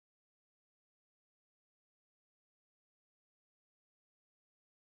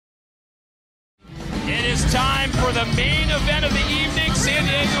time for the main event of the evening. San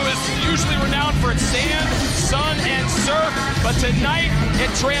Diego is usually renowned for its sand, sun, and surf, but tonight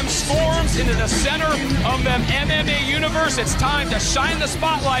it transforms into the center of the MMA universe. It's time to shine the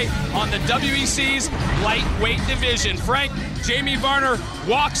spotlight on the WEC's lightweight division. Frank, Jamie Varner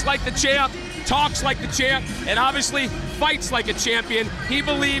walks like the champ, talks like the champ, and obviously fights like a champion. He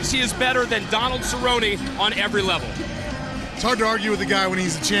believes he is better than Donald Cerrone on every level. It's hard to argue with a guy when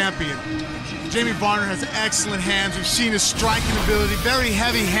he's a champion. Jamie Varner has excellent hands. We've seen his striking ability, very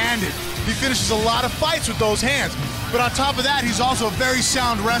heavy-handed. He finishes a lot of fights with those hands. But on top of that, he's also a very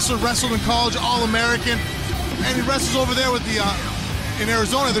sound wrestler, wrestled in college, All-American, and he wrestles over there with the in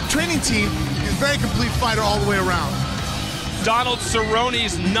Arizona. The training team is a very complete fighter all the way around. Donald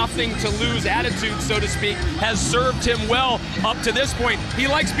Cerrone's nothing-to-lose attitude, so to speak, has served him well up to this point. He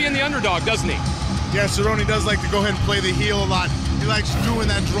likes being the underdog, doesn't he? Yeah, Cerrone does like to go ahead and play the heel a lot. He likes doing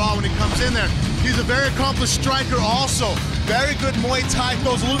that draw when he comes in there. He's a very accomplished striker also. Very good Muay Thai,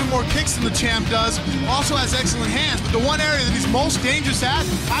 throws a little bit more kicks than the champ does. Also has excellent hands, but the one area that he's most dangerous at,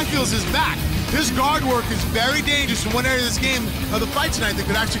 I feel, is his back. His guard work is very dangerous in one area of this game, of the fight tonight, that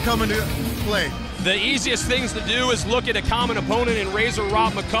could actually come into play. The easiest things to do is look at a common opponent in Razor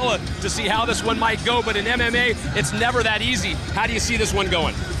Rob McCullough to see how this one might go, but in MMA, it's never that easy. How do you see this one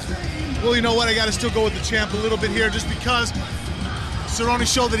going? Well, you know what? I got to still go with the champ a little bit here, just because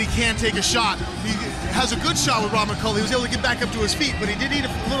Cerrone showed that he can take a shot. He has a good shot with Rob McCullough. He was able to get back up to his feet, but he did eat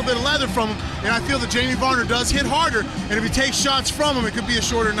a little bit of leather from him, and I feel that Jamie Varner does hit harder, and if he takes shots from him, it could be a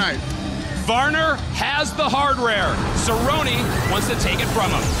shorter night. Varner has the hardware. Cerrone wants to take it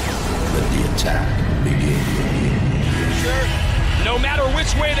from him. Let the attack begin. Sure. No matter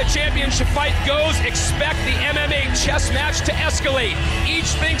which way the championship fight goes, expect the MMA chess match to escalate. Each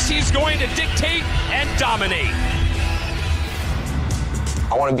thinks he's going to dictate and dominate.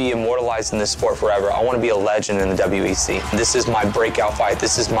 I want to be immortalized in this sport forever. I want to be a legend in the WEC. This is my breakout fight.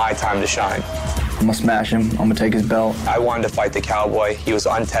 This is my time to shine. I'm gonna smash him. I'm gonna take his belt. I wanted to fight the Cowboy. He was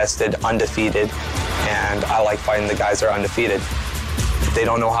untested, undefeated, and I like fighting the guys that are undefeated. If they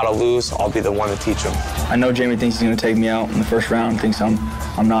don't know how to lose, I'll be the one to teach them. I know Jamie thinks he's gonna take me out in the first round, thinks I'm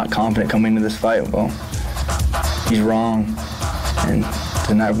not confident coming into this fight. Well, he's wrong, and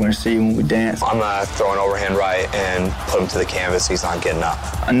tonight we're gonna see when we dance. I'm gonna throw an overhand right and put him to the canvas. He's not getting up.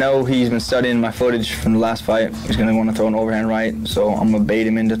 I know he's been studying my footage from the last fight. He's gonna want to throw an overhand right, so I'm gonna bait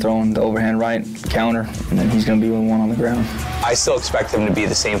him into throwing the overhand right, counter, and then he's gonna be the one on the ground. I still expect him to be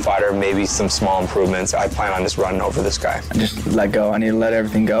the same fighter, maybe some small improvements. I plan on just running over this guy. I just let go. I need to let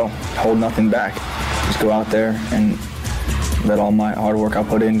everything go, hold nothing back. Just go out there and let all my hard work I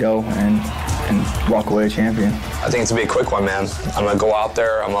put in go and walk away a champion. I think it's gonna be a quick one, man. I'm gonna go out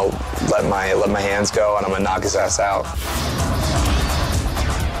there, I'm gonna let my hands go, and I'm gonna knock his ass out.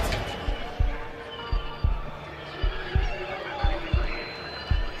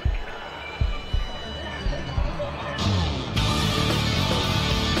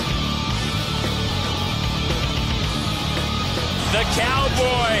 The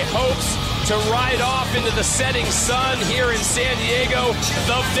Cowboy hopes to ride off into the setting sun here in San Diego.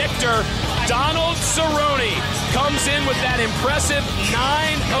 The victor, Donald Cerrone, comes in with that impressive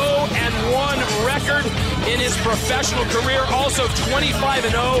 9-0-1 record in his professional career. Also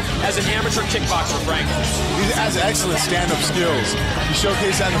 25-0 as an amateur kickboxer, Frank. He has excellent stand-up skills. He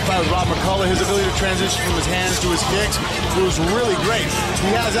showcased that in the fight with Rob McCullough, his ability to transition from his hands to his kicks. It was really great.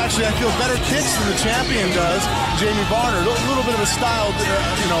 He has actually, I feel, better kicks than the champion does, Jamie Varner. A little bit of a style,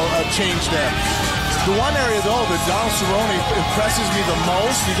 change there. The one area, though, that Donald Cerrone impresses me the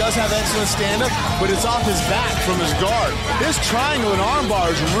most, he does have excellent stand-up, but it's off his back from his guard. His triangle and arm bar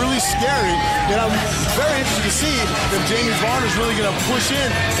is really scary, and I'm very interested to see if Jamie Varner is really going to push in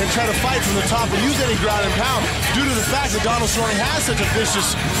and try to fight from the top and use any ground and pound due to the fact that Donald Cerrone has such a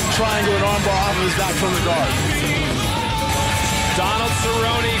vicious triangle and arm bar off of his back from the guard. Donald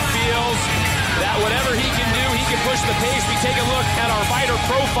Cerrone feels that whatever he can do, he can push the pace. We take a look at our fighter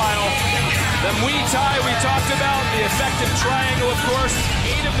profile. The Muay Thai we talked about, the effective triangle, of course.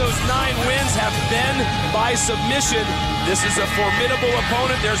 8 of those 9 wins have been by submission. This is a formidable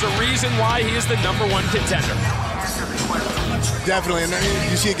opponent. There's a reason why he is the #1 contender. Definitely, and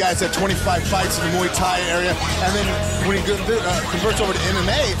you see a guy that's had 25 fights in the Muay Thai area, and then when he converts over to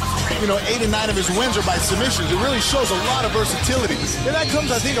MMA, 8 and 9 of his wins are by submissions. It really shows a lot of versatility. And that comes,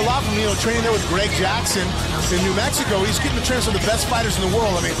 I think, a lot from, training there with Greg Jackson in New Mexico. He's getting to train some of the best fighters in the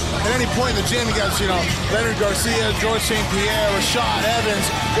world. I mean, at any point in the gym, you got, Leonard Garcia, George St. Pierre, Rashad Evans,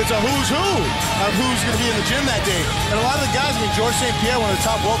 it's a who's who of who's going to be in the gym that day. And a lot of the guys, I mean, George St. Pierre, one of the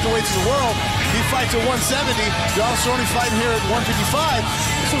top welterweights in the world, he fights at 170. John Cerrone fighting here at 155.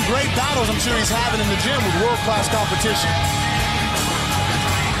 Some great battles I'm sure he's having in the gym with world-class competition.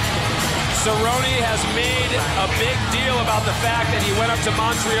 Cerrone has made a big deal about the fact that he went up to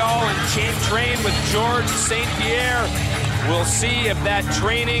Montreal and trained with George St. Pierre. We'll see if that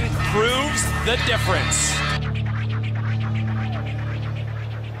training proves the difference.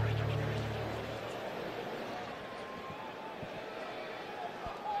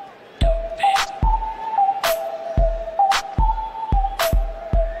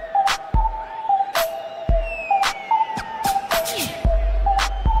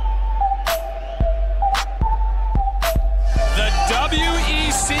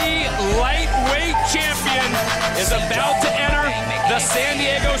 Lightweight champion is about to enter the San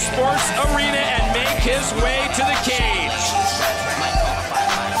Diego Sports Arena and make his way to the cage.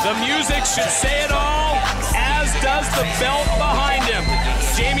 The music should say it all, as does the belt behind him.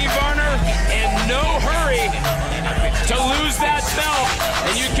 Jamie Varner in no hurry to lose that belt,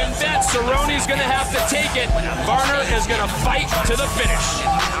 and you can bet Cerrone's going to have to take it. Varner is going to fight to the finish.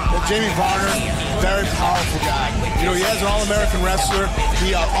 Jamie Varner, very powerful guy. You know, he has an All-American wrestler.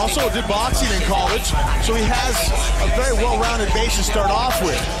 He also did boxing in college, so he has a very well-rounded base to start off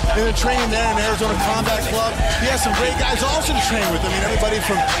with. And then training there in Arizona Combat Club, he has some great guys also to train with. I mean, everybody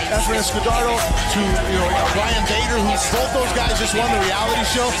from Efren Escudardo to, you know, Brian Bader, who both those guys just won the reality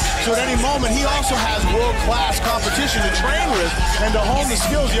show. So at any moment, he also has world-class competition to train with and to hone the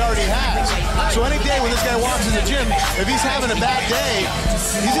skills he already has. So any day when this guy walks in the gym, if he's having a bad day,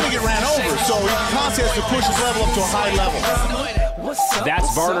 he's going to get ran over. So he constantly has to push his level up to a high level. That's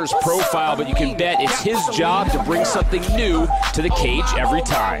Varner's profile, but you can bet it's his job to bring something new to the cage every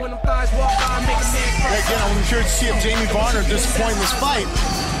time. Again, I'm curious to see if Jamie Varner disappoints this fight.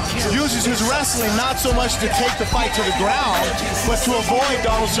 Uses his wrestling not so much to take the fight to the ground, but to avoid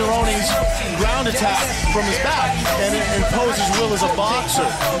Donald Cerrone's ground attack from his back and impose his will as a boxer.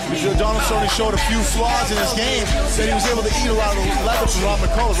 Donald Cerrone showed a few flaws in his game that he was able to eat a lot of leather from Rob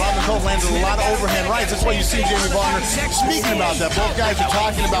McCullough. Rob McCullough landed a lot of overhand rights. That's why you see Jamie Varner speaking about that. Both guys are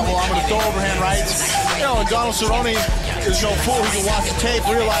talking about, well, I'm going to throw overhand rights. You know, and Donald Cerrone is no fool. He can watch the tape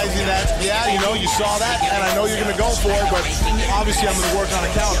realizing that, yeah, you know, you saw that, and I know you're going to go for it, but obviously I'm going to work on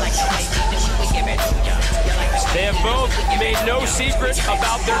a counter. They have both made no secret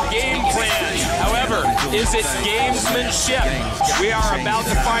about their game plan. However, is it gamesmanship? We are about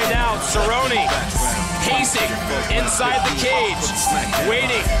to find out. Cerrone pacing inside the cage,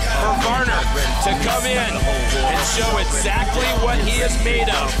 waiting for Varner to come in and show exactly what he is made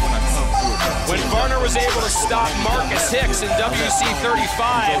of. When Varner was able to stop Marcus Hicks in WC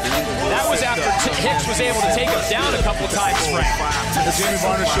 35, that was after Hicks was able to take him down a couple times, Frank. Jamie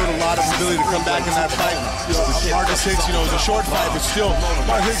Varner showed a lot of ability to come back in that fight. Marcus Hicks, you know, it was a short fight, but still,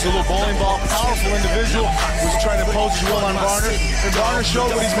 Marcus Hicks is a little bowling ball, powerful individual, was trying to impose his will on Varner, and Varner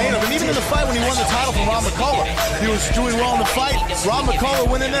showed what he's made of. And even in the fight when he won the title from Rob McCullough, he was doing well in the fight. Rob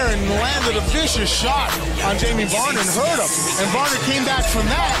McCullough went in there and landed a vicious shot on Jamie Varner and hurt him. And Varner came back from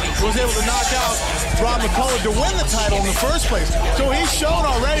that, was able to knock out Rob McCullough to win the title in the first place. So he's shown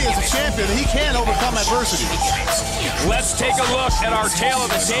already as a champion that he can overcome adversity. Let's take a look at our tail of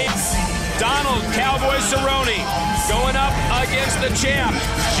the tape. Donald Cowboy Cerrone going up against the champ,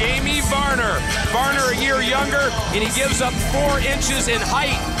 Jamie Varner. Varner a year younger, and he gives up 4 inches in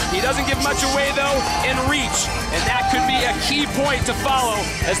height. He doesn't give much away, though, in reach, and that could be a key point to follow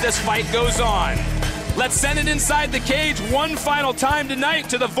as this fight goes on. Let's send it inside the cage one final time tonight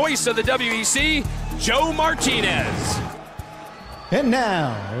to the voice of the WEC, Joe Martinez. And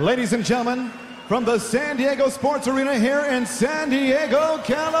now, ladies and gentlemen, from the San Diego Sports Arena here in San Diego,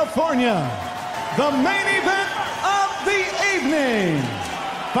 California, the main event of the evening.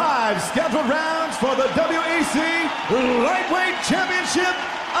 5 scheduled rounds for the WEC Lightweight Championship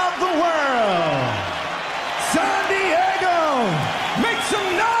of the World. San Diego, make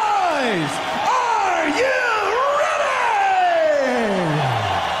some noise! Are you ready?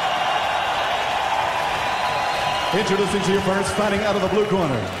 Introducing to you first, fighting out of the blue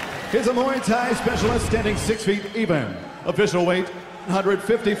corner, is a Muay Thai specialist standing 6 feet even. Official weight,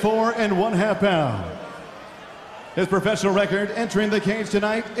 154 1/2 pounds. His professional record entering the cage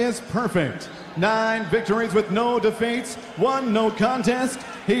tonight is perfect. 9 victories with no defeats, 1 no contest.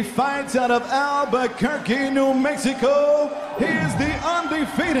 He fights out of Albuquerque, New Mexico. He is the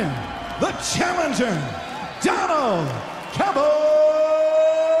undefeated, the challenger, Donald Cowboy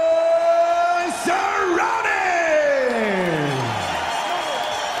Cerrone.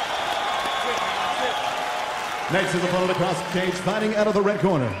 Next is opponent across the cage, fighting out of the red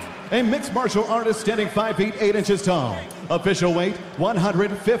corner. A mixed martial artist standing 5 feet 8 inches tall. Official weight,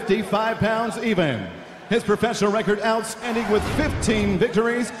 155 pounds even. His professional record outstanding with 15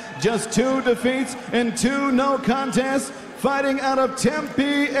 victories, just 2 defeats, and 2 no contests. Fighting out of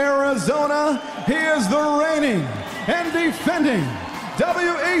Tempe, Arizona, he is the reigning and defending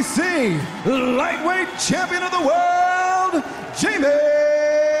WEC lightweight champion of the world, Jamie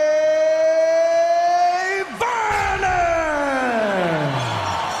Varner.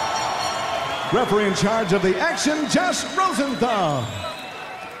 Referee in charge of the action, Josh Rosenthal.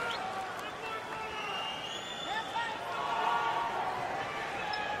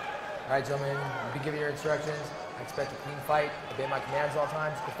 All right, gentlemen, you'll be giving your instructions. I expect a clean fight. Obey my commands all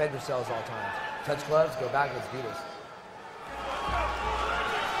times. Defend yourselves all times. Touch gloves, go back, let's do this.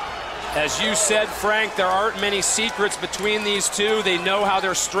 As you said, Frank, there aren't many secrets between these two. They know how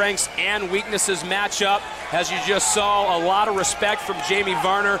their strengths and weaknesses match up. As you just saw, a lot of respect from Jamie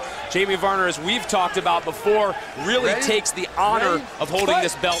Varner. Jamie Varner, as we've talked about before, really takes the honor of holding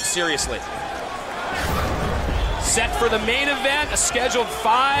this belt seriously. Set for the main event, a scheduled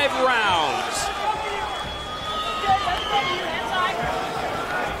 5 rounds.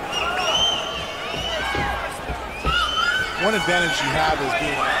 One advantage you have as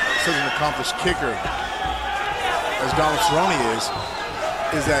being such an accomplished kicker, as Donald Cerrone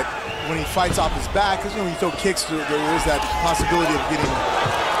is that when he fights off his back, because when you throw kicks, there is that possibility of getting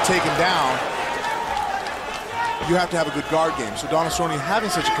taken down. You have to have a good guard game. So Donald Cerrone,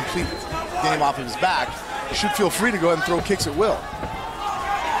 having such a complete game off of his back, should feel free to go ahead and throw kicks at will.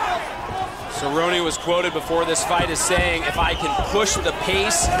 Cerrone was quoted before this fight as saying, if I can push the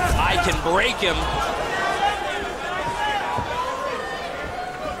pace, I can break him.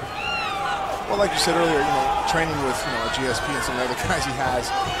 Well, like you said earlier, training with a GSP and some of the other guys he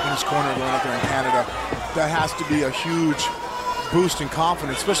has in his corner going up there in Canada, that has to be a huge boost in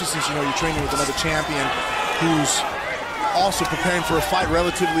confidence, especially since you're training with another champion who's also preparing for a fight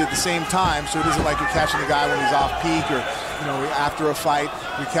relatively at the same time. So it isn't like you're catching the guy when he's off peak, or after a fight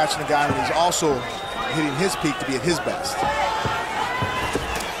you're catching the guy when he's also hitting his peak to be at his best.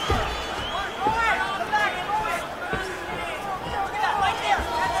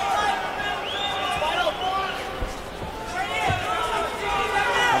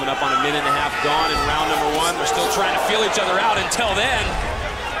 Coming up on a minute and a half gone in round number 1. They're still trying to feel each other out until then.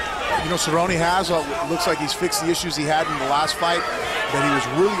 Cerrone has, looks like he's fixed the issues he had in the last fight, that he was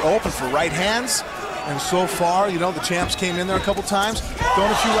really open for right hands. And so far, the champs came in there a couple times,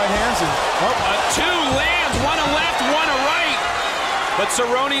 throwing a few right hands, and 2 lands, 1 a left, 1 a right. But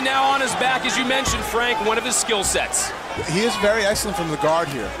Cerrone now on his back, as you mentioned, Frank, one of his skill sets. He is very excellent from the guard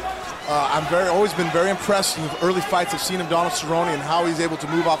here. Always been very impressed in the early fights I've seen of Donald Cerrone and how he's able to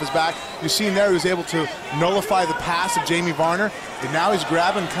move off his back. You've seen there he was able to nullify the pass of Jamie Varner, and now he's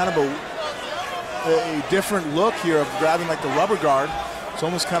grabbing kind of a different look here of grabbing like the rubber guard. It's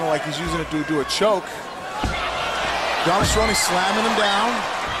almost kind of like he's using it to do a choke. Donald Cerrone slamming him down.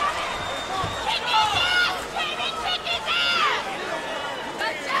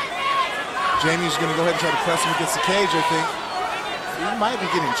 Jamie's going to go ahead and try to press him against the cage, I think. He might be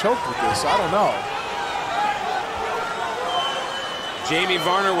getting choked with this, I don't know. Jamie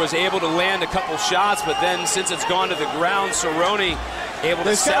Varner was able to land a couple shots, but then since it's gone to the ground, Cerrone able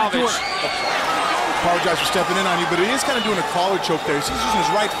to salvage. Apologize for stepping in on you, but he is kind of doing a collar choke there. He's using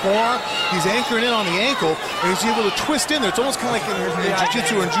his right forearm, he's anchoring in on the ankle, and he's able to twist in there. It's almost kind of like in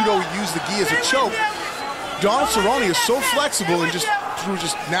jiu-jitsu or in judo, we use the gi as a choke. Donald Cerrone is so flexible, and through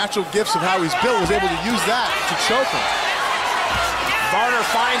natural gifts of how he's built, was able to use that to choke him. Varner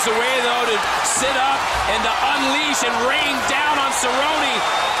finds a way, though, to sit up and to unleash and rain down on Cerrone.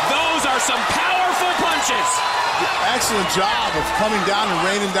 Those are some powerful punches. Excellent job of coming down and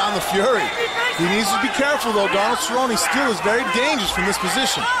raining down the fury. He needs to be careful, though. Donald Cerrone still is very dangerous from this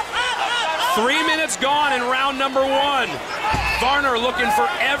position. 3 minutes gone in round number 1. Varner looking for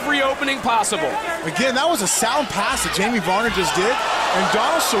every opening possible. Again, that was a sound pass that Jamie Varner just did, and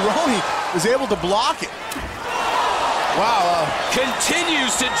Donald Cerrone is able to block it. Wow.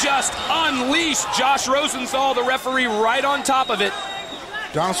 Continues to just unleash Josh Rosenthal, the referee, right on top of it.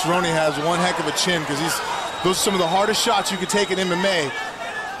 Donald Cerrone has one heck of a chin, because those are some of the hardest shots you could take in MMA.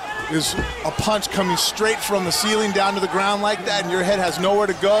 Is a punch coming straight from the ceiling down to the ground like that, and your head has nowhere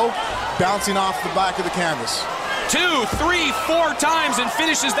to go, bouncing off the back of the canvas. 2, 3, 4 times and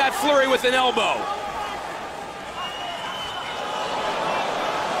finishes that flurry with an elbow.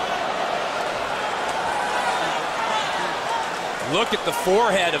 Look at the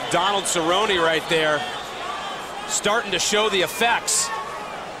forehead of Donald Cerrone right there, starting to show the effects.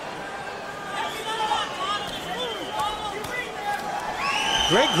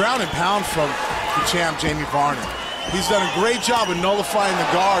 Great ground and pound from the champ, Jamie Varner. He's done a great job of nullifying the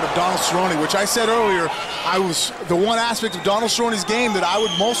guard of Donald Cerrone, which I said earlier, the one aspect of Donald Cerrone's game that I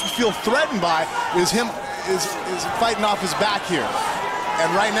would most feel threatened by is him fighting off his back here.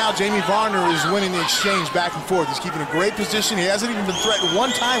 And right now, Jamie Varner is winning the exchange back and forth. He's keeping a great position. He hasn't even been threatened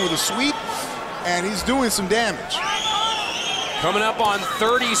one time with a sweep, and he's doing some damage. Coming up on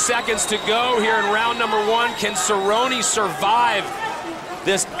 30 seconds to go here in round number 1. Can Cerrone survive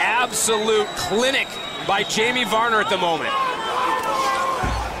this absolute clinic by Jamie Varner at the moment?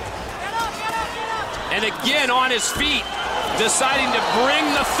 And again on his feet, deciding to bring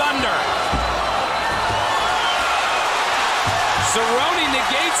the thunder. Cerrone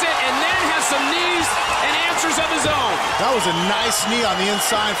negates it and then has some knees and answers of his own. That was a nice knee on the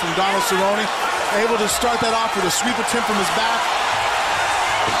inside from Donald Cerrone. Able to start that off with a sweep attempt from his back.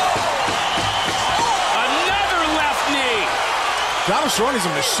 Another left knee. Donald Cerrone's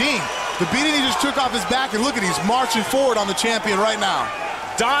a machine. The beating he just took off his back, and look at he's marching forward on the champion right now.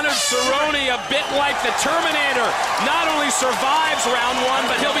 Donald Cerrone, a bit like the Terminator, not only survives round 1,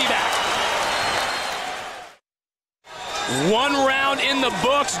 but he'll be back. 1 round in the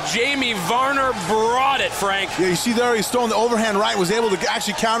books. Jamie Varner brought it, Frank. Yeah, you see there he's throwing the overhand right, was able to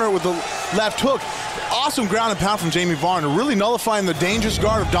actually counter it with the left hook. Awesome ground and pound from Jamie Varner, really nullifying the dangerous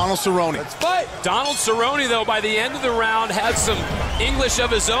guard of Donald Cerrone. Let's fight. Donald Cerrone, though, by the end of the round, had some English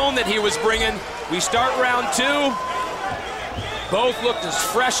of his own that he was bringing. We start round 2. Both looked as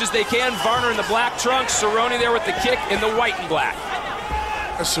fresh as they can. Varner in the black trunks, Cerrone there with the kick in the white and black.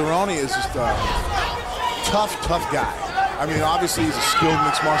 Cerrone is just a tough guy. I mean, obviously he's a skilled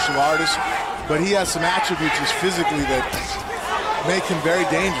mixed martial artist, but he has some attributes just physically that make him very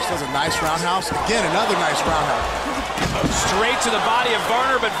dangerous. Does a nice roundhouse. Again, another nice roundhouse. Straight to the body of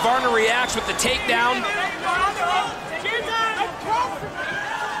Varner, but Varner reacts with the takedown.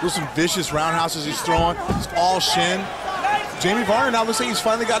 There's some vicious roundhouses he's throwing. It's all shin. Jamie Varner now looks like he's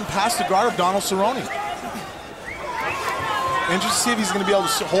finally gotten past the guard of Donald Cerrone. Interested to see if he's going to be able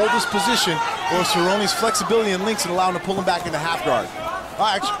to hold this position, or Cerrone's flexibility and links and allow him to pull him back into half guard.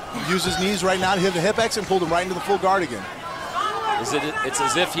 Actually, use his knees right now to hit the hip X and pulled him right into the full guard again. It's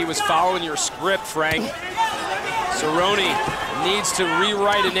as if he was following your script, Frank. Cerrone needs to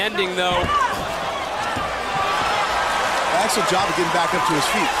rewrite an ending, though. Excellent job of getting back up to his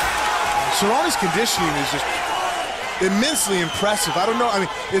feet. Cerrone's conditioning is just immensely impressive. I don't know, I mean,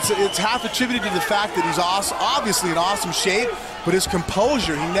 it's half attributed to the fact that he's obviously in awesome shape, but his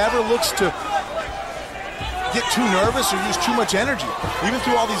composure, he never looks to get too nervous or use too much energy. Even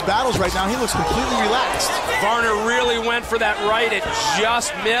through all these battles right now, he looks completely relaxed. Varner really went for that right, it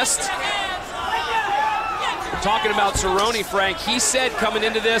just missed. Talking about Cerrone, Frank, he said coming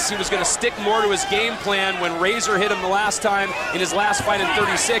into this he was going to stick more to his game plan. When Razor hit him the last time in his last fight in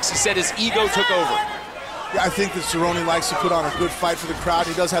 36, he said his ego took over. Yeah, I think that Cerrone likes to put on a good fight for the crowd.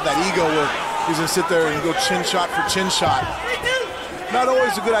 He does have that ego where he's going to sit there and go chin shot for chin shot. Not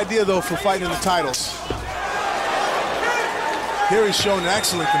always a good idea, though, for fighting in the titles. Here he's showing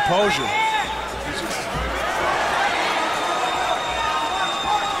excellent composure.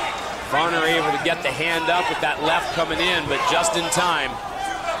 Varner able to get the hand up with that left coming in, but just in time.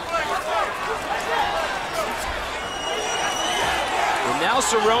 And now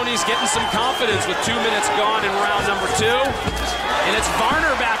Cerrone's getting some confidence with 2 minutes gone in round number 2. And it's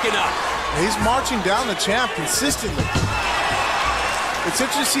Varner backing up. He's marching down the champ consistently. It's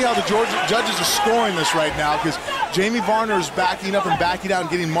interesting to see how the judges are scoring this right now, because Jamie Varner is backing up and backing out and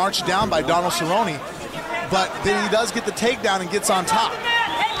getting marched down by Donald Cerrone. But then he does get the takedown and gets on top.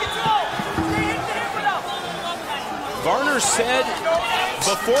 Varner said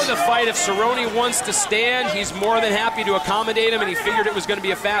before the fight if Cerrone wants to stand, he's more than happy to accommodate him, and he figured it was going to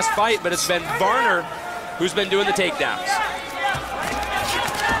be a fast fight, but it's been Varner who's been doing the takedowns.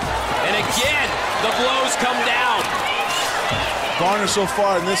 And again, the blows come down. Varner so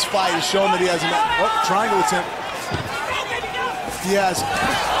far in this fight has shown that he has an triangle attempt. He has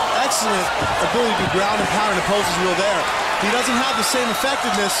excellent ability to ground and pound and oppose his will there. He doesn't have the same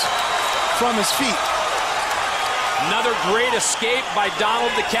effectiveness from his feet. Another great escape by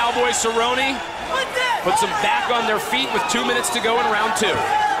Donald the Cowboy Cerrone. Puts them back on their feet with 2 minutes to go in round 2.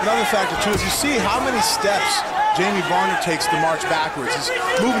 Another factor, too, is you see how many steps Jamie Varner takes to march backwards. He's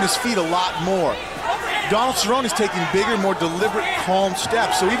moving his feet a lot more. Donald Cerrone's taking bigger, more deliberate, calm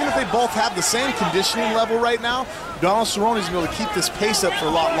steps. So even if they both have the same conditioning level right now, Donald Cerrone's going to be able to keep this pace up for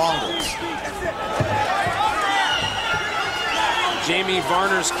a lot longer. Jamie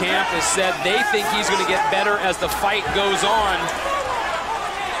Varner's camp has said they think he's going to get better as the fight goes on.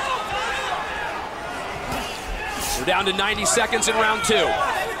 We're down to 90 seconds in round 2. And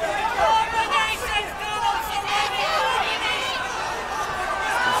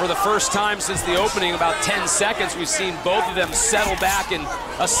for the first time since the opening, about 10 seconds, we've seen both of them settle back and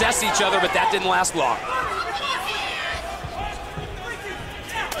assess each other, but that didn't last long.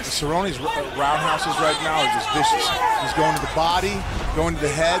 Cerrone's roundhouses right now are just vicious. He's going to the body, going to the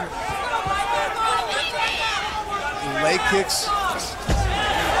head, leg kicks.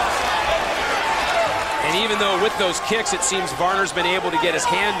 And even though with those kicks, it seems Varner's been able to get his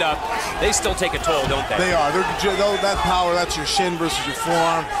hand up, they still take a toll, don't they? They are. That power, that's your shin versus your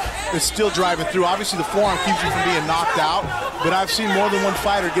forearm. It's still driving through. Obviously, the forearm keeps you from being knocked out, but I've seen more than one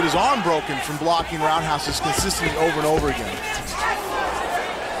fighter get his arm broken from blocking roundhouses consistently over and over again.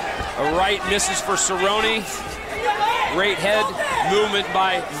 A right misses for Cerrone. Great head movement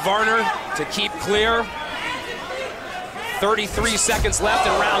by Varner to keep clear. 33 seconds left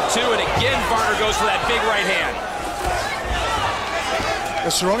in round 2, and again Varner goes for that big right hand.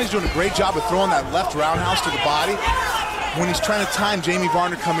 Cerrone's doing a great job of throwing that left roundhouse to the body when he's trying to time Jamie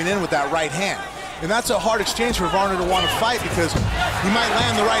Varner coming in with that right hand. And that's a hard exchange for Varner to want to fight, because he might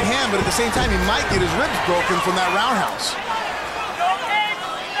land the right hand, but at the same time he might get his ribs broken from that roundhouse.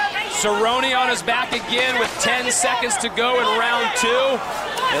 Cerrone on his back again with 10 seconds to go in round 2.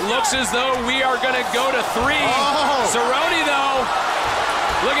 It looks as though we are going to go to 3. Oh. Cerrone, though,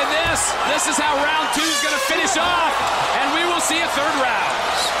 look at this. This is how round 2 is going to finish off, and we will see a 3rd round.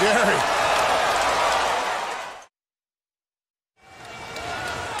 Scary.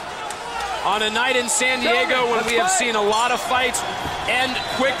 On a night in San Diego when we have seen a lot of fights end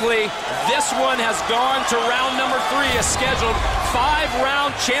quickly, this one has gone to round number 3, a scheduled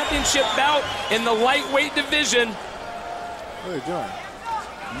 5-round championship bout in the lightweight division. What are they doing?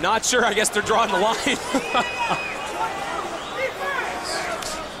 Not sure. I guess they're drawing the line.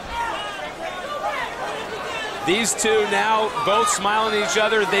 These two now both smiling at each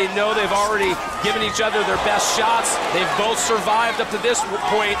other. They know they've already given each other their best shots. They've both survived up to this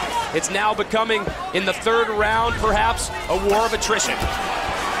point. It's now becoming, in the 3rd round, perhaps, a war of attrition.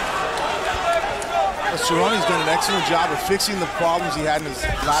 Cerrone's done an excellent job of fixing the problems he had in his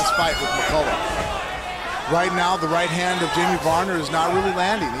last fight with McCullough. Right now, the right hand of Jamie Varner is not really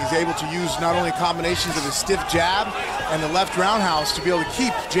landing. He's able to use not only combinations of his stiff jab and the left roundhouse to be able to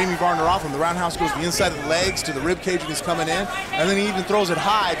keep Jamie Varner off him. The roundhouse goes to the inside of the legs to the rib cage when he's coming in, and then he even throws it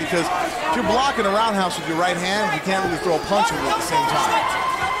high, because if you're blocking a roundhouse with your right hand, you can't really throw a punch with it at the same time.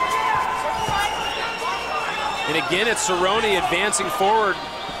 And again, it's Cerrone advancing forward,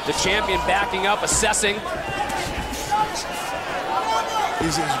 the champion backing up, assessing.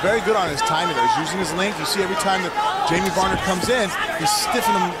 He's very good on his timing there. He's using his length. You see every time that Jamie Varner comes in, he's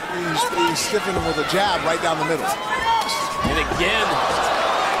stiffening him with a jab right down the middle. And again,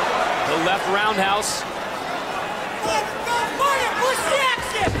 the left roundhouse.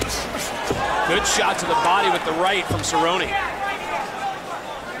 Good shot to the body with the right from Cerrone.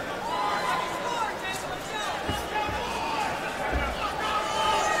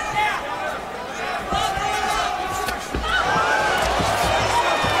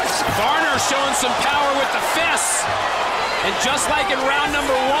 Showing some power with the fists. And just like in round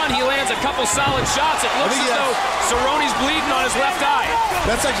number 1, he lands a couple solid shots. It looks as though Cerrone's bleeding on his left eye.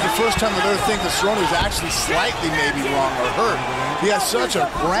 That's actually the first time I've ever think that Cerrone was actually slightly maybe wrong or hurt. He has such a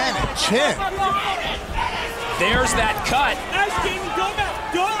granite chin. There's that cut.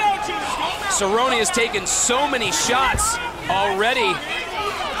 Cerrone has taken so many shots already.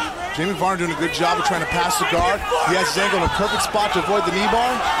 Jamie Varner doing a good job of trying to pass the guard. He has his ankle in a perfect spot to avoid the knee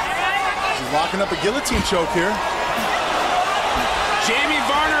bar. He's locking up a guillotine choke here. Jamie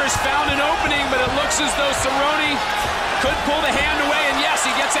Varner has found an opening, but it looks as though Cerrone could pull the hand away, and yes, he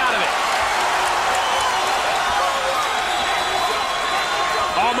gets out of it.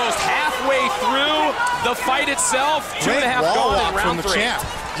 Almost halfway through the fight itself, 2.5 gone in round 3. Champ.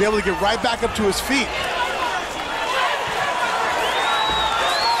 He's able to get right back up to his feet.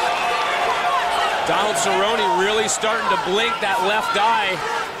 Donald Cerrone really starting to blink that left eye.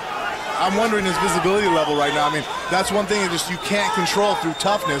 I'm wondering his visibility level right now. I mean, that's one thing that just you can't control through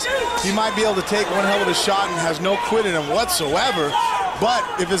toughness. He might be able to take one hell of a shot and has no quit in him whatsoever, but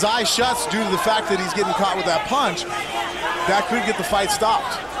if his eye shuts due to the fact that he's getting caught with that punch, that could get the fight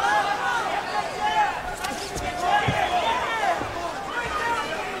stopped.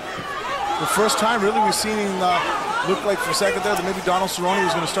 The first time really we've seen him look like for a second there that maybe Donald Cerrone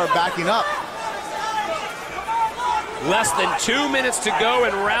was going to start backing up. Less than 2 minutes to go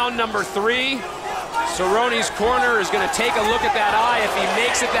in round number 3. Cerrone's corner is going to take a look at that eye. If he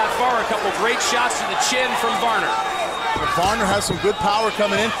makes it that far, a couple great shots to the chin from Varner. Varner has some good power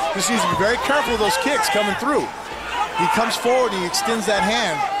coming in. Just needs to be very careful of those kicks coming through. He comes forward and he extends that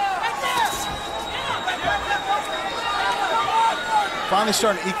hand. Finally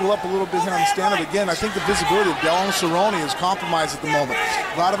starting to equal up a little bit here on the stand-up. Again, I think the visibility of Donald Cerrone is compromised at the moment.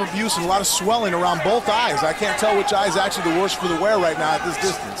 A lot of abuse and a lot of swelling around both eyes. I can't tell which eye is actually the worst for the wear right now at this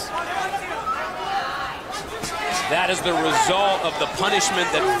distance. That is the result of the punishment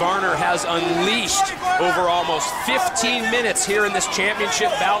that Varner has unleashed over almost 15 minutes here in this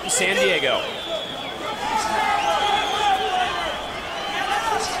championship bout in San Diego.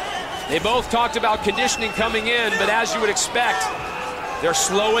 They both talked about conditioning coming in, but as you would expect, they're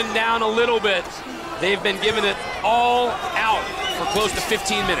slowing down a little bit. They've been giving it all out for close to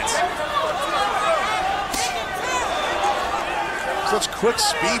 15 minutes. Such quick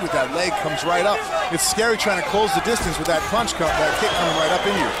speed with that leg, comes right up. It's scary trying to close the distance with that punch, that kick coming right up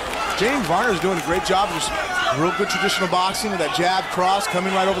in you. Jamie Varner is doing a great job of just real good traditional boxing with that jab cross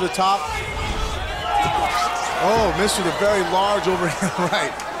coming right over the top. Oh, missed with a very large overhand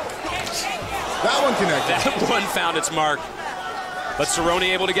right. That one connected. That one found its mark. But Cerrone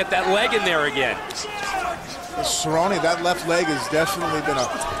able to get that leg in there again. Cerrone, that left leg has definitely been a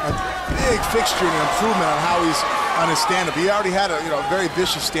big fixture and improvement on how he's on his stand-up. He already had a very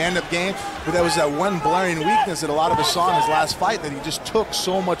vicious stand-up game, but that was that one blaring weakness that a lot of us saw in his last fight, that he just took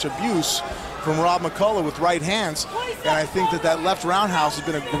so much abuse from Rob McCullough with right hands. And I think that left roundhouse has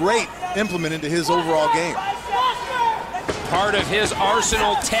been a great implement into his overall game. Part of his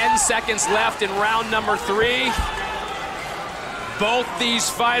arsenal. 10 seconds left in round number 3. Both these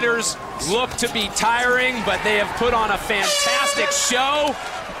fighters look to be tiring, but they have put on a fantastic show.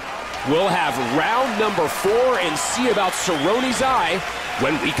 We'll have round number 4 and see about Cerrone's eye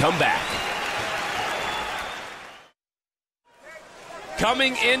when we come back.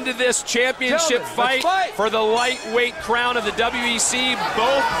 Coming into this championship fight for the lightweight crown of the WEC,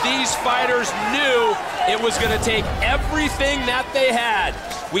 both these fighters knew it was going to take everything that they had.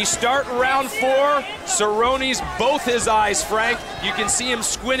 We start round 4. Cerrone's both his eyes, Frank. You can see him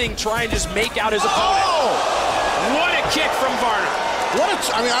squinting, trying to just make out his opponent. Oh! What a kick from Varner.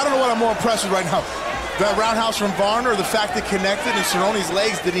 I don't know what I'm more impressed with right now. That roundhouse from Varner, or the fact that connected and Cerrone's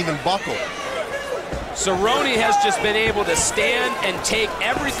legs didn't even buckle. Cerrone has just been able to stand and take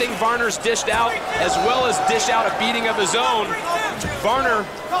everything Varner's dished out, as well as dish out a beating of his own. Varner,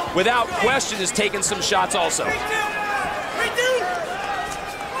 without question, has taken some shots also.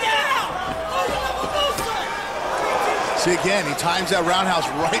 See, again, he times that roundhouse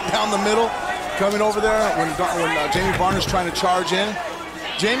right down the middle, coming over there when Jamie Varner's trying to charge in.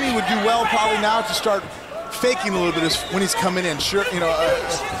 Jamie would do well probably now to start faking a little bit when he's coming in. Sure,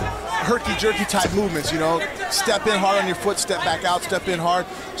 herky-jerky type movements, step in hard on your foot, step back out, step in hard,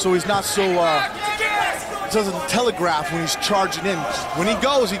 so he's not so, doesn't telegraph when he's charging in. When he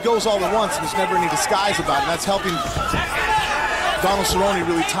goes all at once, and there's never any disguise about it, and that's helping Donald Cerrone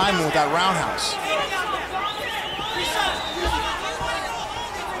really time him with that roundhouse.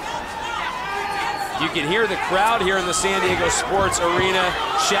 You can hear the crowd here in the San Diego Sports Arena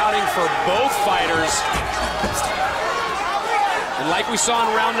shouting for both fighters. And like we saw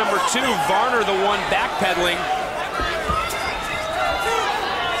in round number 2, Varner the one backpedaling.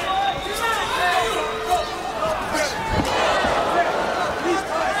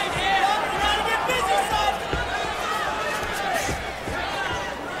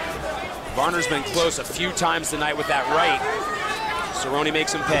 Varner's been close a few times tonight with that right. Cerrone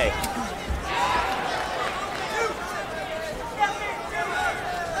makes him pay.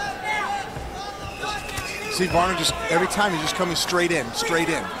 See, Varner just, every time he's just coming straight in.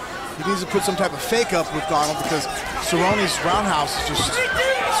 He needs to put some type of fake up with Donald, because Cerrone's roundhouse is just,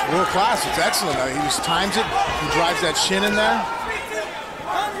 it's world class, it's excellent. He just times it, he drives that shin in there.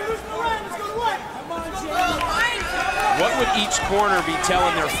 What would each corner be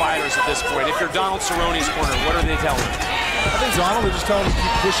telling their fighters at this point? If you're Donald Cerrone's corner, what are they telling him? I think Donald, they're just telling him to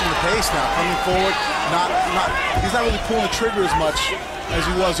keep pushing the pace now, coming forward, he's not really pulling the trigger as much as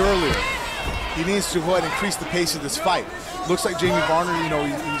he was earlier. He needs to go ahead and increase the pace of this fight. Looks like Jamie Varner,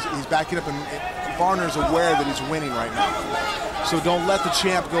 he's backing up, and Varner's aware that he's winning right now. So don't let the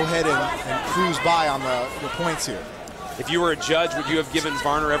champ go ahead and cruise by on the points here. If you were a judge, would you have given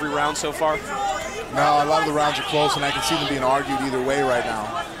Varner every round so far? No, a lot of the rounds are close, and I can see them being argued either way right now.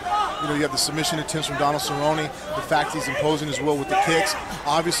 You have the submission attempts from Donald Cerrone, the fact he's imposing his will with the kicks.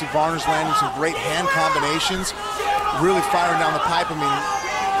 Obviously, Varner's landing some great hand combinations, really firing down the pipe.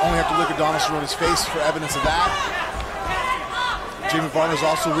 Only have to look at Donald Cerrone's face for evidence of that. Jamie Varner's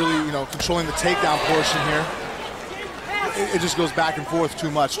also really, controlling the takedown portion here. It just goes back and forth too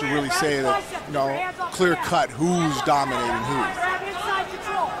much to really say that, clear cut who's dominating who.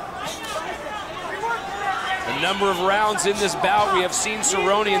 Number of rounds in this bout, we have seen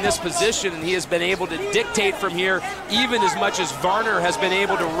Cerrone in this position, and he has been able to dictate from here, even as much as Varner has been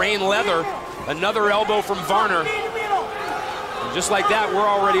able to rain leather. Another elbow from Varner. And just like that, we're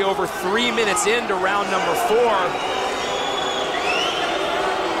already over 3 minutes into round number 4.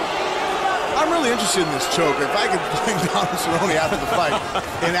 I'm really interested in this choke. If I could bring Donald Cerrone after the fight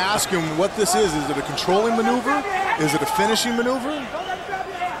and ask him what this is it a controlling maneuver? Is it a finishing maneuver?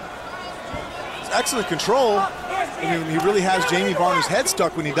 Excellent control. I mean, he really has Jamie Varner's head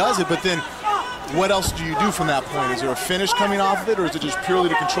stuck when he does it, but then what else do you do from that point? Is there a finish coming off of it, or is it just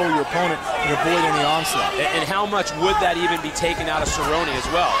purely to control your opponent and avoid any onslaught? And how much would that even be taken out of Cerrone as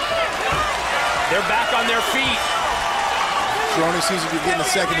well? They're back on their feet. Cerrone seems to be getting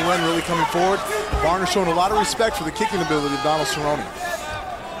a second win, really coming forward. Varner showing a lot of respect for the kicking ability of Donald Cerrone.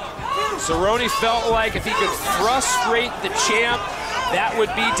 Cerrone felt like if he could frustrate the champ, that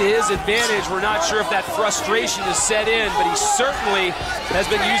would be to his advantage. We're not sure if that frustration is set in, but he certainly has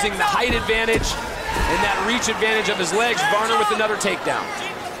been using the height advantage and that reach advantage of his legs. Varner with another takedown.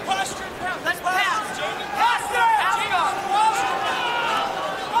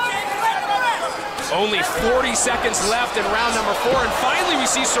 Only 40 seconds left in round number 4, and finally we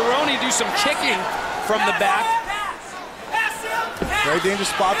see Cerrone do some kicking from the back. Very dangerous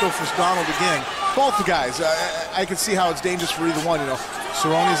spot though for Donald again. Both the guys, I can see how it's dangerous for either one. You know,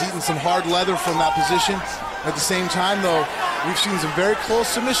 Cerrone's eating some hard leather from that position. At the same time, though, we've seen some very close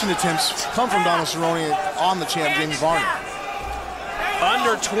submission attempts come from Donald Cerrone on the champ, Jamie Varner.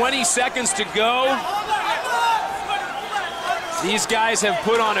 Under 20 seconds to go. These guys have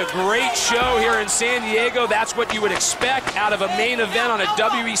put on a great show here in San Diego. That's what you would expect out of a main event on a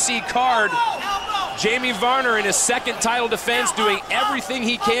WEC card. Jamie Varner in his second title defense doing everything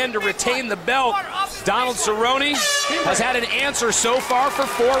he can to retain the belt. Donald Cerrone has had an answer so far for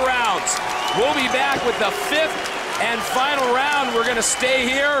 4 rounds. We'll be back with the 5th and final round. We're gonna stay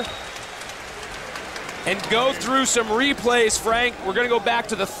here and go through some replays, Frank. We're gonna go back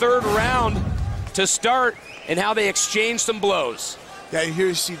to the 3rd round to start and how they exchange some blows. Yeah, here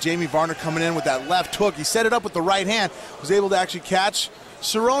you see Jamie Varner coming in with that left hook. He set it up with the right hand, was able to actually catch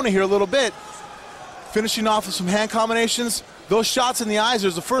Cerrone here a little bit. Finishing off with some hand combinations. Those shots in the eyes, it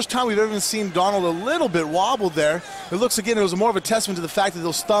was the first time we've ever seen Donald a little bit wobbled there. It looks, again, it was more of a testament to the fact that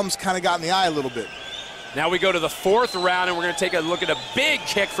those thumbs kind of got in the eye a little bit. Now we go to the 4th round, and we're going to take a look at a big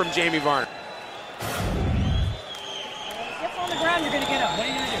kick from Jamie Varner. If on the ground, you're going to get up. What are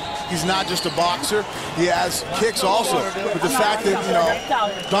you going to do? He's not just a boxer, he has kicks also. But the fact that, you know,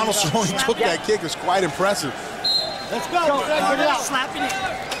 Donald Cerrone took that kick is quite impressive. Let's go. Slapping it.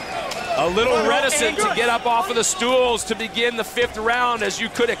 A little reticent to get up off of the stools to begin the 5th round, as you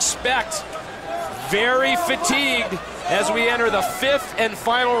could expect. Very fatigued as we enter the 5th and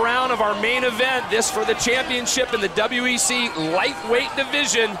final round of our main event. This for the championship in the WEC lightweight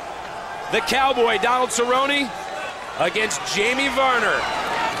division. The Cowboy, Donald Cerrone, against Jamie Varner.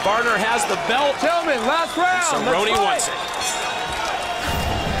 Varner has the belt. Gentlemen, last round. Cerrone wants it.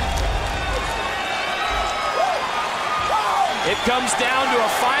 It comes down to a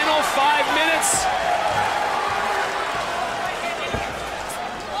final 5 minutes.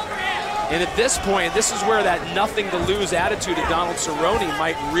 And at this point, this is where that nothing to lose attitude of Donald Cerrone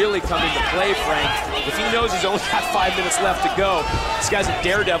might really come into play, Frank. If he knows he's only got 5 minutes left to go, this guy's a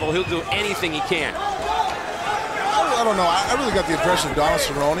daredevil. He'll do anything he can. I don't know. I really got the impression Donald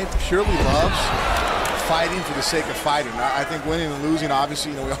Cerrone purely loves fighting for the sake of fighting. I think winning and losing, obviously,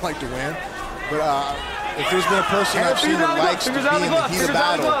 you know, we all like to win. But if there's been a person I've seen that likes to be in the heat of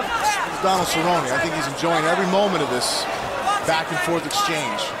battle, it's Donald Cerrone. I think he's enjoying every moment of this back and forth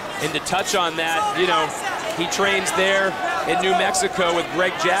exchange. And to touch on that, you know, he trains there in New Mexico with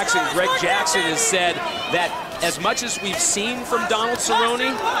Greg Jackson. Greg Jackson has said that as much as we've seen from Donald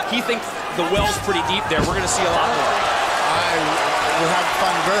Cerrone, he thinks the well's pretty deep there. We're going to see a lot more. I would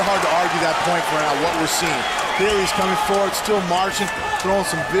find it very hard to argue that point for now, what we're seeing. Clearly he's coming forward, still marching, throwing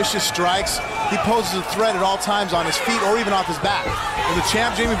some vicious strikes. He poses a threat at all times on his feet or even off his back. And the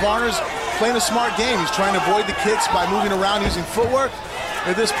champ, Jamie Varner's playing a smart game. He's trying to avoid the kicks by moving around using footwork.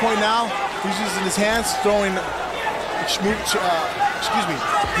 At this point now, he's using his hands, throwing,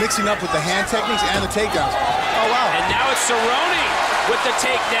 mixing up with the hand techniques and the takedowns. Oh, wow. And now it's Cerrone with the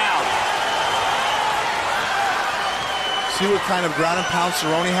takedown. See what kind of ground and pound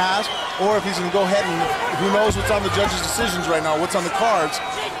Cerrone has, or if he's going to go ahead and who knows what's on the judges' decisions right now, what's on the cards,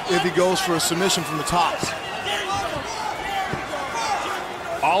 if he goes for a submission from the top.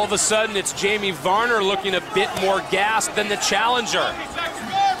 All of a sudden, it's Jamie Varner looking a bit more gassed than the challenger.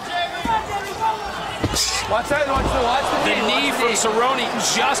 Watch that, watch the knee from Cerrone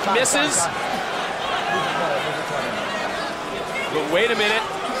just misses. But wait a minute.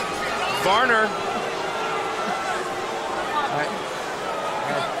 Varner.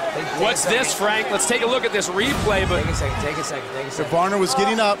 What's this, Frank? Let's take a look at this replay. But Take a second. So Varner was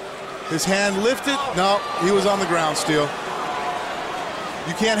getting up. His hand lifted. No, he was on the ground still.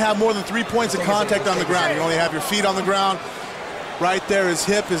 You can't have more than 3 points of contact on the ground. You only have your feet on the ground. Right there, his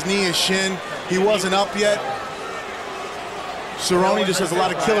hip, his knee, his shin. He wasn't up yet. Cerrone just has a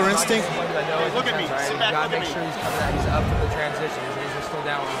lot of killer instinct. Look at me. Sit back, look at me. Make sure he's coming out. He's up for the transition. He's still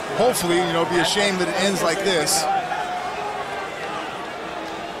down. Hopefully, you know, it'd be a shame that it ends like this.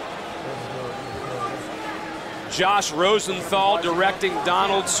 Josh Rosenthal directing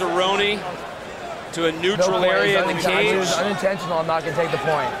Donald Cerrone to a neutral area in the cage. It was unintentional. I'm not going to take the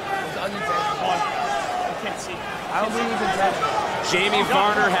point. It was unintentional. I don't think it was intentional. Jamie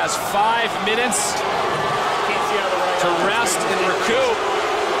Varner has 5 minutes to rest and recoup.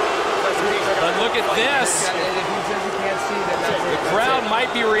 But look at this. The crowd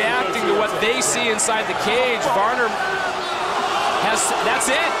might be reacting to what they see inside the cage. Varner has,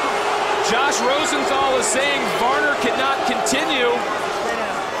 that's it. Josh Rosenthal is saying Varner cannot continue.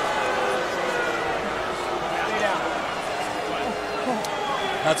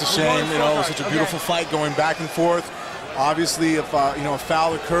 That's a shame, you know, it was such a beautiful fight going back and forth. Obviously, if you know, a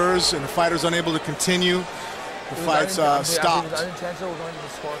foul occurs and the fighter's unable to continue, the fight's stopped.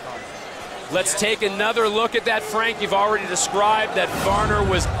 Let's take another look at that, Frank. You've already described that Varner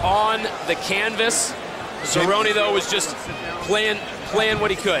was on the canvas. Cerrone, though, was just playing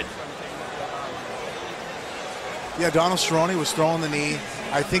what he could. Yeah, Donald Cerrone was throwing the knee.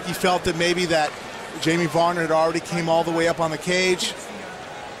 I think he felt that maybe that Jamie Varner had already came all the way up on the cage.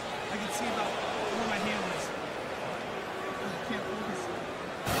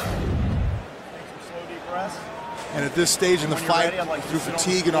 And at this stage in the fight, through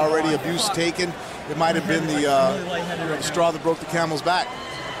fatigue and already abuse taken, it might have been the straw that broke the camel's back.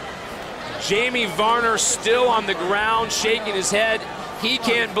 Jamie Varner still on the ground, shaking his head. He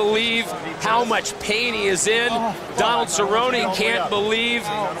can't believe how much pain he is in. Donald Cerrone can't believe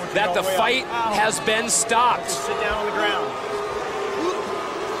that the fight has been stopped. Sit down on the ground.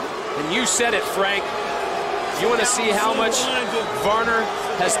 And you said it, Frank. You want to see how much Varner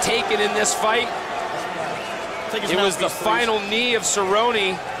has taken in this fight? It was the final knee of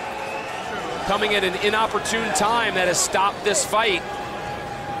Cerrone coming at an inopportune time that has stopped this fight.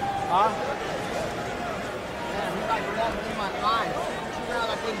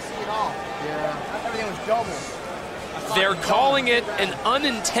 They're calling it an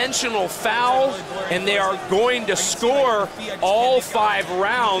unintentional foul, and they are going to score all 5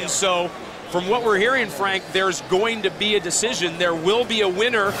 rounds. So from what we're hearing, Frank, there's going to be a decision. There will be a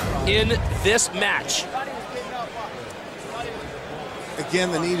winner in this match.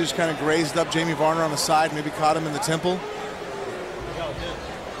 Again, the knee just kind of grazed up Jamie Varner on the side, maybe caught him in the temple.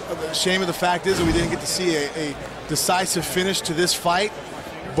 The shame of the fact is that we didn't get to see a decisive finish to this fight,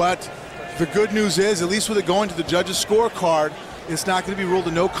 but the good news is, at least with it going to the judges' scorecard, it's not going to be ruled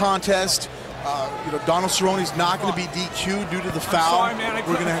a no contest. You know, Donald Cerrone's not going to be DQ'd due to the foul.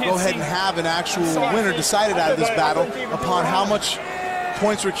 We're going to go ahead and have an actual winner decided out of this battle upon how much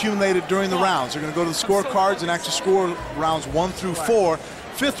points were accumulated during the rounds. They're going to go to the scorecards and actually score rounds 1 through 4.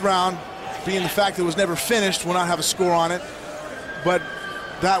 5th round, being the fact that it was never finished, will not have a score on it. But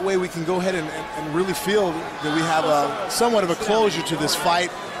that way we can go ahead and really feel that we have somewhat of a closure to this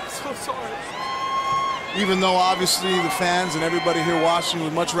fight. Even though obviously the fans and everybody here watching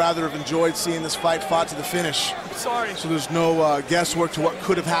would much rather have enjoyed seeing this fight fought to the finish. So there's no guesswork to what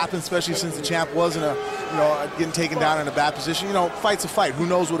could have happened, especially since the champ wasn't getting taken down in a bad position. You know, fight's a fight. Who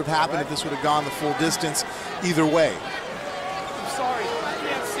knows what would have happened if this would have gone the full distance either way. I'm sorry. I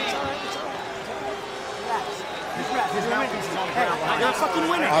can't see. You're a fucking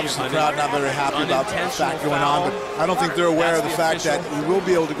winner. Obviously, the crowd not very happy about the fact going on, but I don't think they're aware of the fact that we will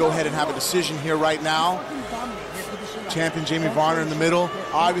be able to go ahead and have a decision here right now. Champion Jamie Varner in the middle,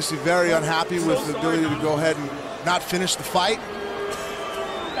 obviously very unhappy with the ability to go ahead and not finish the fight.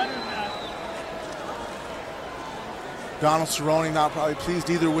 Donald Cerrone not probably pleased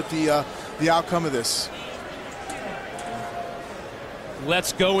either with the outcome of this.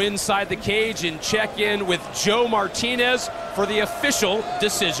 Let's go inside the cage and check in with Joe Martinez for the official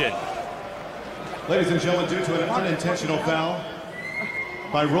decision. Ladies and gentlemen, due to an unintentional foul,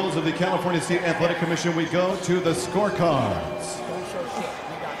 by rules of the California State Athletic Commission, we go to the scorecards.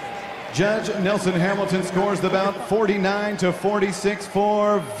 Judge Nelson Hamilton scores the bout 49-46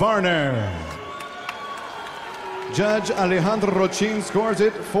 for Varner. Judge Alejandro Rochin scores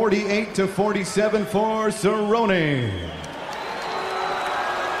it 48-47 for Cerrone.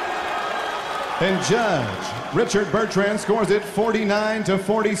 And Judge Richard Bertrand scores it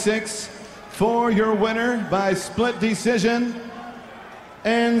 49-46 for your winner by split decision.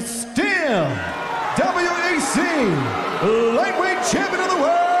 And still, WEC lightweight champion of the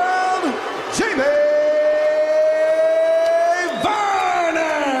world, Jamie Varner.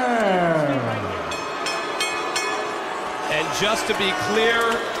 And just to be clear,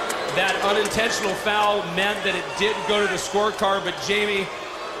 that unintentional foul meant that it didn't go to the scorecard, but Jamie,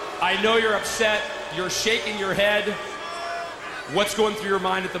 I know you're upset, you're shaking your head. What's going through your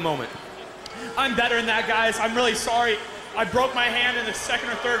mind at the moment? I'm better than that, guys. I'm really sorry. I broke my hand in the second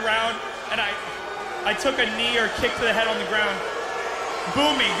or third round, and I took a knee or kick to the head on the ground.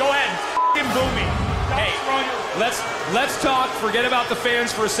 Boo me. Go ahead. F***ing boo me. Hey, let's talk. Forget about the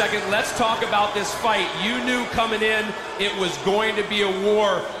fans for a second. Let's talk about this fight. You knew coming in it was going to be a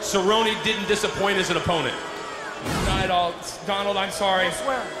war. Cerrone didn't disappoint as an opponent. Not at all. Donald, I'm sorry. No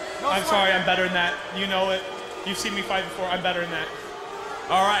swear. I'm sorry. I'm better than that. You know it. You've seen me fight before. I'm better than that.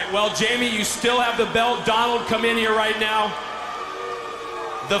 All right, well, Jamie, you still have the belt. Donald, come in here right now.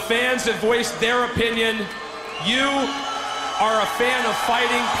 The fans have voiced their opinion. You are a fan of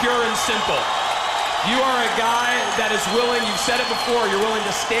fighting, pure and simple. You are a guy that is willing, you've said it before, you're willing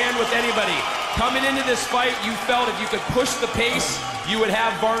to stand with anybody. Coming into this fight, you felt if you could push the pace, you would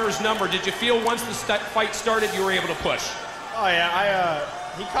have Varner's number. Did you feel once the fight started, you were able to push? Oh, yeah.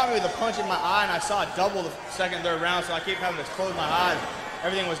 He caught me with a punch in my eye, and I saw it double the second and third round, so I keep having to close my eyes.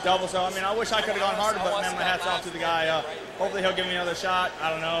 Everything was double, so I mean, I wish I could have gone harder, but man, my hat's off to the guy. Hopefully he'll give me another shot.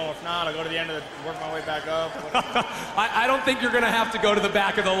 I don't know. If not, I'll go to the end of it, work my way back up. I don't think you're going to have to go to the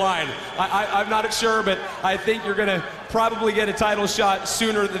back of the line. I'm not sure, but I think you're going to probably get a title shot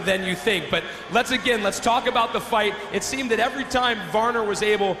sooner than you think. But let's talk about the fight. It seemed that every time Varner was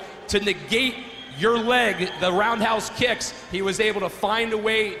able to negate your leg, the roundhouse kicks, he was able to find a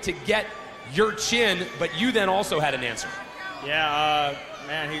way to get your chin, but you then also had an answer. Yeah,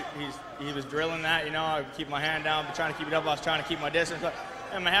 man, he was drilling that, you know. I would keep my hand down, but trying to keep it up. I was trying to keep my distance. But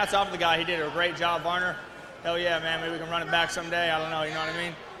man, my hat's off to the guy. He did a great job, Varner. Hell yeah, man. Maybe we can run it back someday. I don't know. You know what I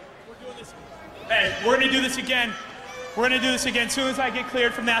mean? We're doing this. Hey, we're going to do this again. We're going to do this again. As soon as I get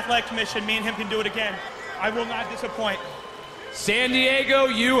cleared from the athletic commission, me and him can do it again. I will not disappoint. San Diego,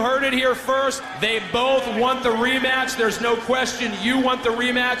 you heard it here first. They both want the rematch. There's no question you want the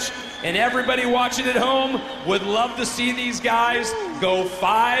rematch. And everybody watching at home would love to see these guys go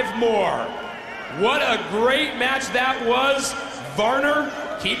 5 more. What a great match that was. Varner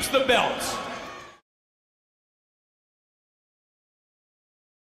keeps the belt.